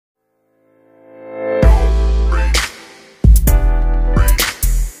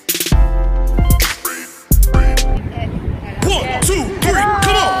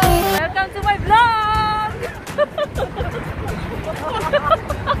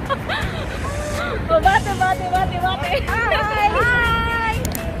Hi!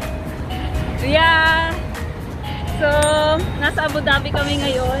 Yeah. So, nasa Abu Dhabi kami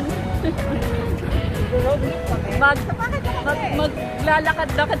ngayon.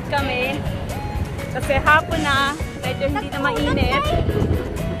 Maglalakad-lakad kami. Kasi hapon na, medyo hindi na mainit.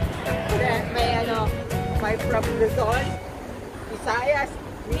 May may from Luzon, Visayas,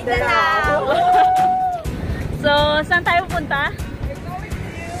 Mindanao. So, saan tayo punta?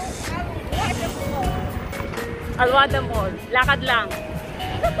 Alwada Mall. Lakad lang.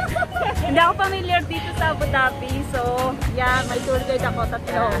 Hindi ako familiar dito sa Abu Dhabi. So, yeah, may tour guide ako.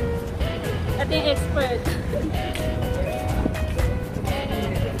 Tatlo. Ito yung expert.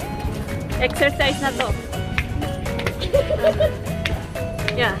 Exercise na to.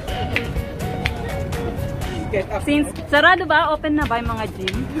 Yeah. Since sarado ba? Open na ba yung mga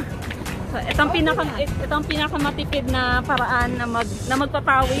gym? So, itong pinakamatipid na paraan na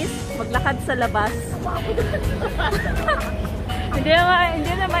magpapawis, maglakad sa labas. Hindi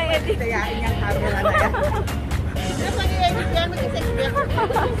na may edit. Tayain yung camera na yan.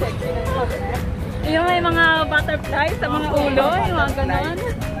 Yung may mga butterfly sa mga ulo, yung mga ganon.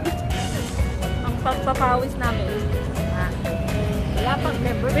 Ang pagpapawis namin. Wala pang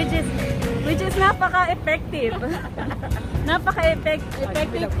member. Which is napaka-effective.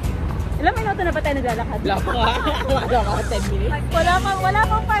 Napaka-effective. Ilang minuto na ba tayo naglalakad? Wala pa 10 minutes. Wala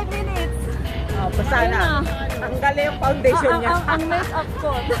pang 5 minutes. Basta na. Tanggalin yung foundation niya. Ang make-up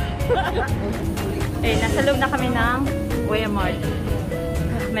ko. Nasa loob na kami ng Walmart.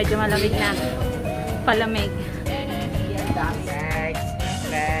 Medyo malamig na. Palamig.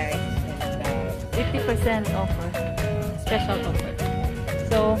 50% offer. Special offer.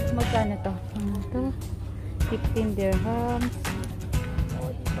 So, magkano to? 15 dirhams.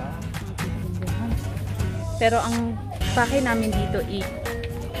 Pero ang pake namin dito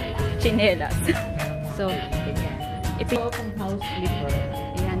tsinelas. So, ito yung house slipper.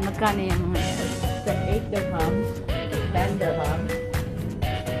 Ayan, magkano yung mga yan? Sa 8 dirhams, 10 dirhams,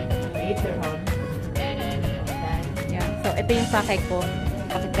 8 dirhams. Yeah. So, ito yung pake ko.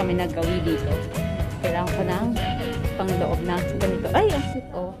 Bakit kami naggawi dito? Kailangan ko ng pangloob na ganito. Ay, ang sweet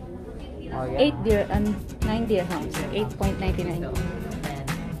oh. 9 dirhams. 8.99.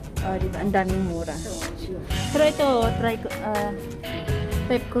 Oh, diba? Ang daming mura. Pero ito,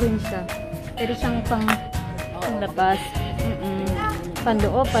 type ko rin siya. Pwede siyang panglabas.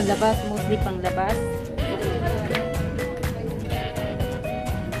 Panloob, panlabas. Mostly panglabas.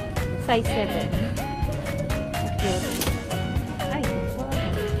 Size 7. Cute. Ay,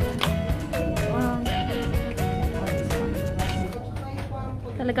 wow.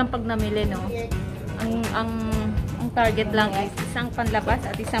 Talagang pag namili, no? Ang target lang is isang panlabas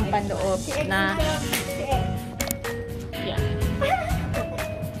at isang panloob na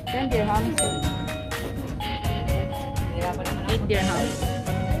 10 dirhams. 8 dirhams.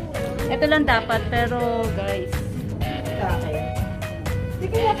 Ito lang dapat, pero guys,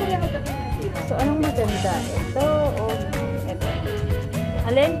 so anong maganda? Ito o ito?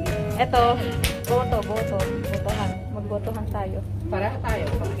 Alin? Ito. Botohan. Magbotohan tayo. Para tayo.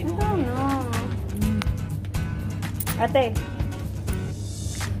 Ito no. Ate.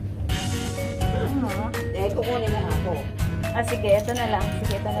 Kukunin mo ako. Sige, ito na lang.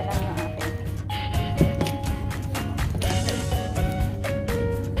 Sige, ito na lang yung akin.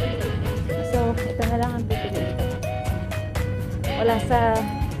 So, ito na lang ang pipiliin ko. Wala sa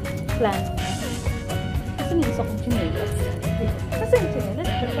plan. Kasi may gusto kong tsinelas. Kasi yung tsinelas,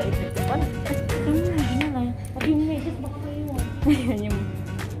 pero pa-effect ko pala. At yung medyo baka kayo. Ayan yung...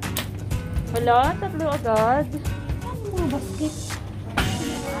 Wala, tatlo agad. Basket.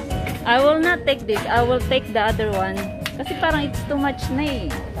 I will not take this. I will take the other one. Kasi parang it's too much na eh.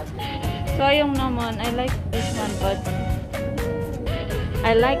 So, yung naman, I like this one, but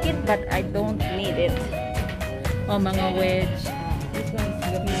I like it, but I don't need it. Oh, mga wedge. This one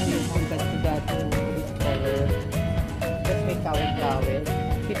is yung gato color. Tapos may kawin-kawin.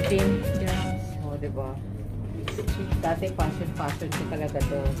 15 dirhams. Oh, diba? Dati fashion ko talaga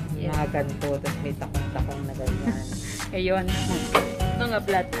to. Mga ganito, tapos may takong-takong na ganyan. Ayun. Mga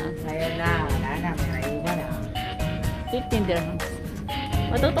flat na. Ngayon na, wala na, may naiwan na. 15 dirhams.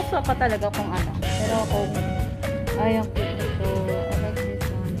 Matutokso pa talaga kung ano. Pero kung ayaw ko ito, I like this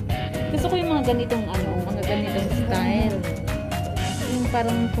one. Gusto ko yung mga ganitong mga ganitong style. Yung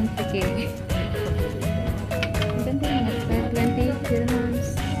parang kumplike. Ang ganda yung mga style. 20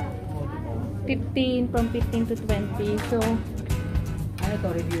 dirhams. 15, from 15 to 20. So, ano to,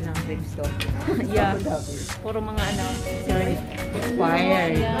 review ng thrift store? Yeah. Puro mga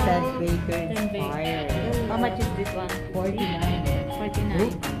Inspired. Yeah. Ted Baker inspired. How much is this one? 49.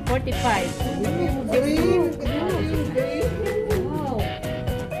 49. 45. Wow.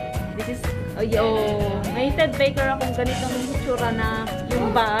 This is, may Ted Baker akong ganitong tsura na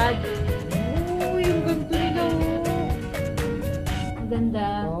yung bag. Oh, yung ganito nila. Ang ganda.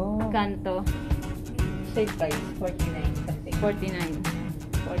 Oh. Kanto. Same price, 49 something. 49.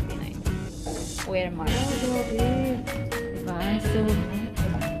 Wear mark. Oh, grabe. Diba? So,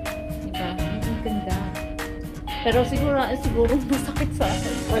 diba? Ang ganda. Pero siguro masakit sa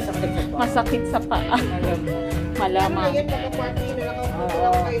akin. Masakit sa paa. Alam mo. Malamang.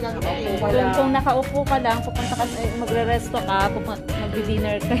 Kung nakaupo ka lang, pupunta ka, magre-resto ka,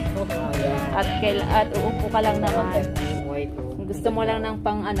 magdi-dinner kayo. At uupo ka lang naman. Gusto mo lang ng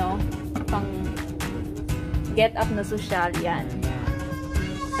pang get up na social, yan.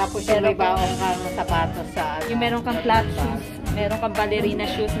 Tapos yung may baong kang sapatos sa yung meron kang flat shoes, meron kang ballerina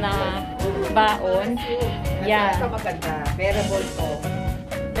shoes na baon. Yan. Ito maganda. Wearable to.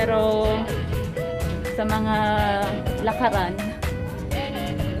 Pero sa mga lakaran,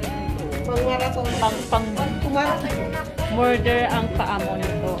 pang murder ang paa mo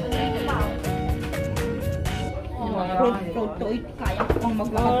nito. Road to it, kaya ko pang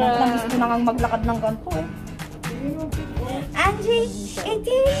maglakad ng nangis ko nang maglakad ng ganito. Angie,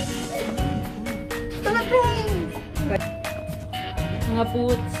 18! Mga friends! Mga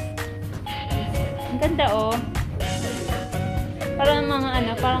boots. Ang ganda oh. Parang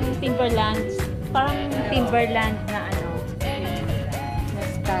mga parang Timberland. Parang Timberland na na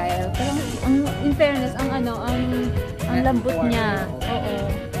style. Parang in fairness, ang lambot niya. Oo.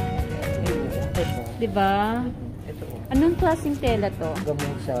 'Di ba? Anong klaseng tela to?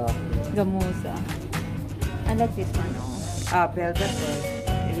 Gamusa. I like this one, oh. Velvet or?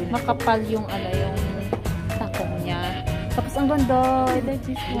 Makapal yung yung takong niya. Tapos ang ganda. I like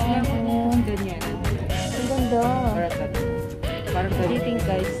this one. Oh. Ganyan. Ang ganda. Parang What do you think,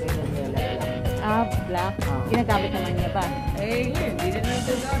 guys? Black. Ginagamit naman niya ba? Hindi na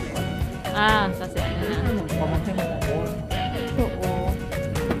ito gamit. Kasi Oo.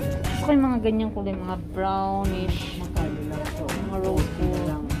 Gusto ko yung mga ganyang kulay, mga brownish. Mga rose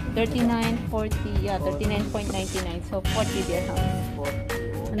gold. 39.40. Yeah, 39.99. So, 40 dirhams.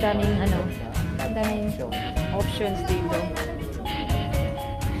 Ang daming options dito.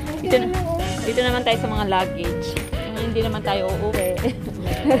 Dito naman tayo sa mga luggage. Hindi naman tayo uuwi.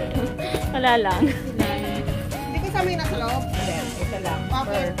 Wala lang. Hindi ko sabi na sa loob. Ito lang.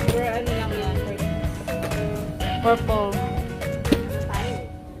 For ano lang yan. Purple.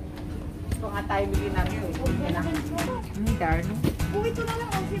 Ito nga tayo milyonaryo. Darno. Kung ito na lang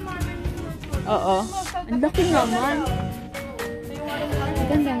ang si Mama Oo. Ang laki naman. Ang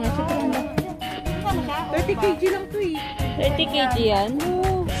ganda nga. Super ang laki. 30 kg lang to 30 kg yan?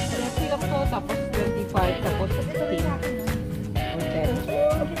 Oo. 30 lang to. Tapos 25. Tapos 15. Or 10.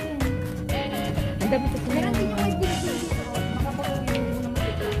 Ang dami ito sila.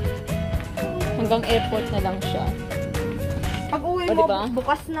 Hanggang airport na lang siya. Pag uwi O, mo, diba?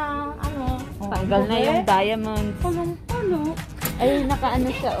 bukas na, Tanggal na yung diamond. Ay, nakaano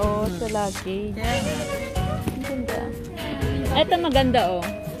siya, sa luggage. Ang ganda. Ito maganda,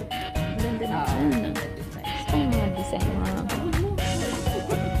 Maganda na. Gusto yung mga design,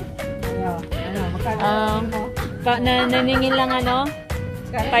 naningin lang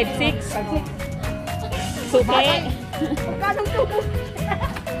 5'6". Suki. Magkano tubo?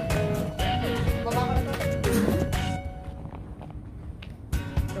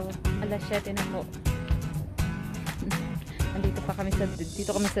 Alas 7 na po. Dito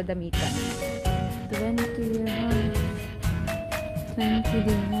kami sa damitan. 20 dirhams. 20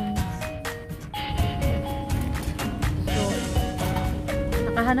 dirhams. So,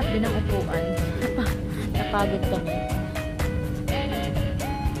 nakahanap din ng upuan. Napagod kami.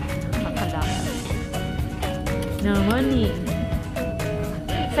 Makalakad. Naman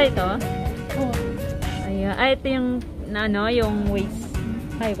Sa ito? Oo. Ayan. Ito yung yung waist.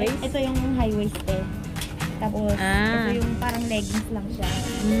 High waist? Ito yung high waist Tapos, ito yung parang leggings lang siya.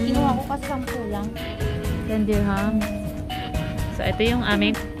 Kinuha ko kasi 10 lang. 10 dirhams. So, ito yung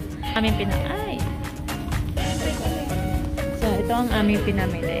aming pinamili. So, ito ang aming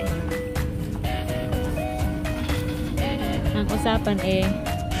pinamili. Ang usapan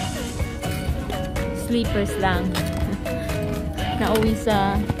sleepers lang. Nauwi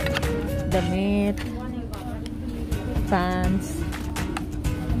sa damit, pants.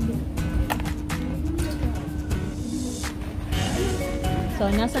 So,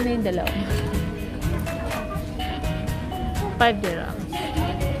 nasa na yung dalawa? 5 dirhams.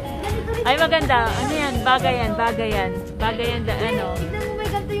 Ay, maganda. Ano yan? Bagay yan. Bagay yan. Tignan mo, may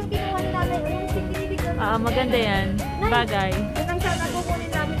ganito yung kinuha ni nanay. Yung sinililig na. Maganda yan. Bagay. Yung ang sana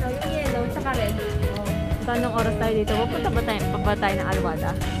kukunin namin, yung yellow, tsaka red. So, anong oras tayo dito? Pupunta ba tayo ng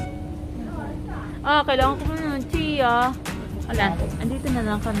Alwada? Kailangan ko ng Chia. Wala, andito na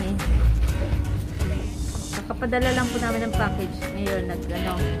lang kami. Nakapadala lang po namin ng package. Ngayon,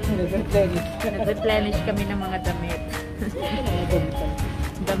 nag-replenish kami ng mga damit.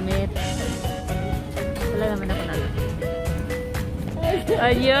 Damit. Wala naman ako na.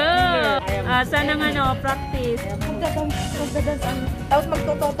 Ayun! Sana nga, practice. Magdadance. Tapos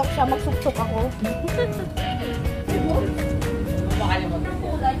magtutotok siya, magsuksok ako.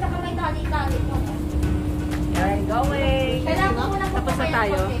 Tsaka may tali-tali. We're going! Tapos na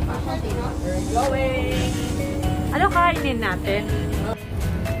tayo. We're going! Ano kainin natin?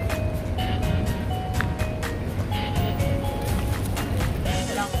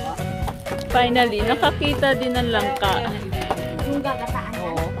 Finally, nakakita din ng langka. Yung gagataan.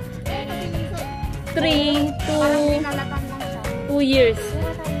 Oo. 2 years.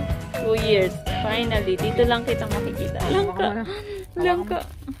 2 years. Finally, dito lang kita makikita. Langka. Langka.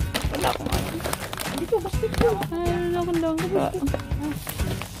 Wala akong ano. Dito, basket ko. Wala akong langka.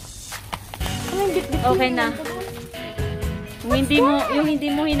 Okay na. Yung hindi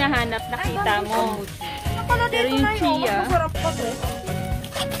mo hinahanap, nakita mo. Pero yung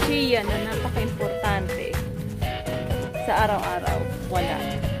chia na napaka-importante sa araw-araw, wala.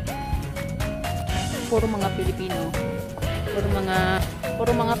 Puro mga Pilipino. Puro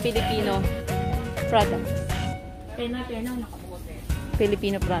mga Pilipino products.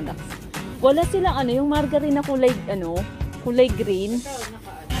 Filipino products. Wala silang yung margarine na kulay green.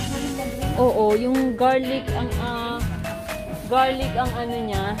 Oo, yung garlic ang ano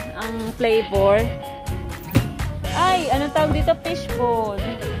niya, ang flavor. Ay, anong tawag dito? Fishball.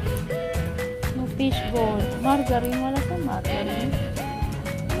 Yung fishball. Margarine, wala sa margarine.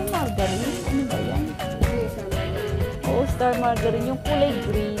 Ano margarine? Ano ba yan? Oo, star margarine. Yung kulay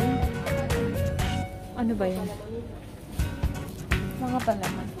green. Ano ba yan? Mga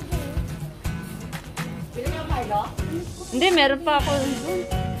palaman. Hindi, meron pa ako.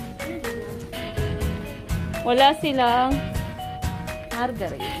 Wala silang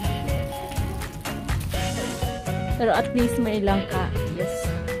margarine. Pero at least may langka. Yes.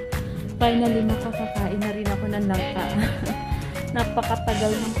 Finally, makakakain na rin ako ng langka. Napakatagal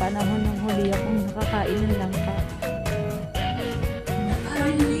ng panahon nung huli akong nakakain ng langka.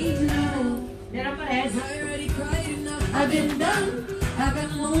 Meron pa rin. I've been done. I've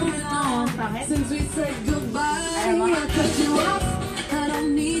been moving on. Since we said goodbye, I cut you off. I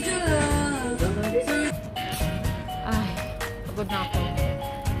don't need your love. Ay, pagod na ako.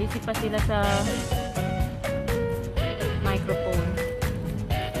 Busy pa sila sa microphone.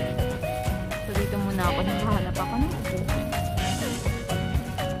 So, dito muna ako. Nakahanap ako ng upuan.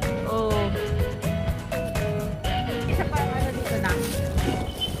 Oh. Isa pa dito na.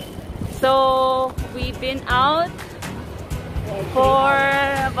 So, we've been out for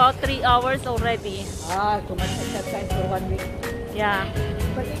about 3 hours already. Too much exercise for 1 week. Yeah.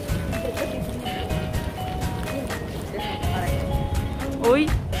 Uy!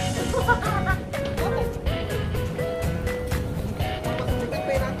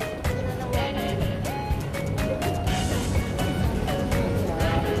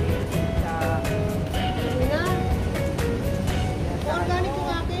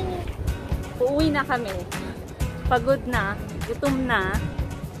 Uuwi na kami. Pagod na. Gutom na.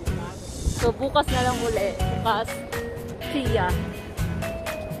 So, bukas na lang uli. Bukas. Siya.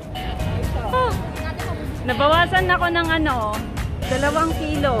 Nabawasan ako ng 2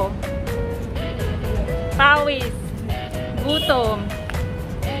 kilo. Pawis. Gutom.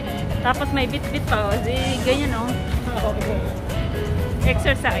 Tapos may bit-bit pa. Ganyan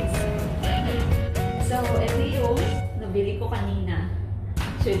exercise. So, ito yung nabili ko kanina.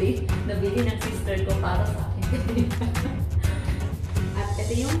 Actually, nabili ng sister ko para sa akin. At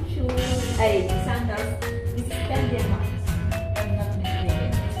ito yung shoes. Ay, sandals. This is 10 dirhams. I'm not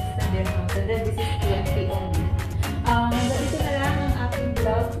mistaken. This is 10 dirhams. And then this is 20 only. Ganito na lang ang aking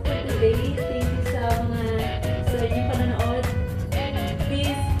vlog for today. Thank you sa inyong panonood.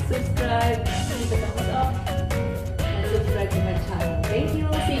 Please subscribe. Hit the thumbs up. And subscribe to my channel. Thank you.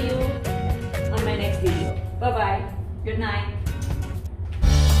 See you on my next video. Bye-bye. Good night.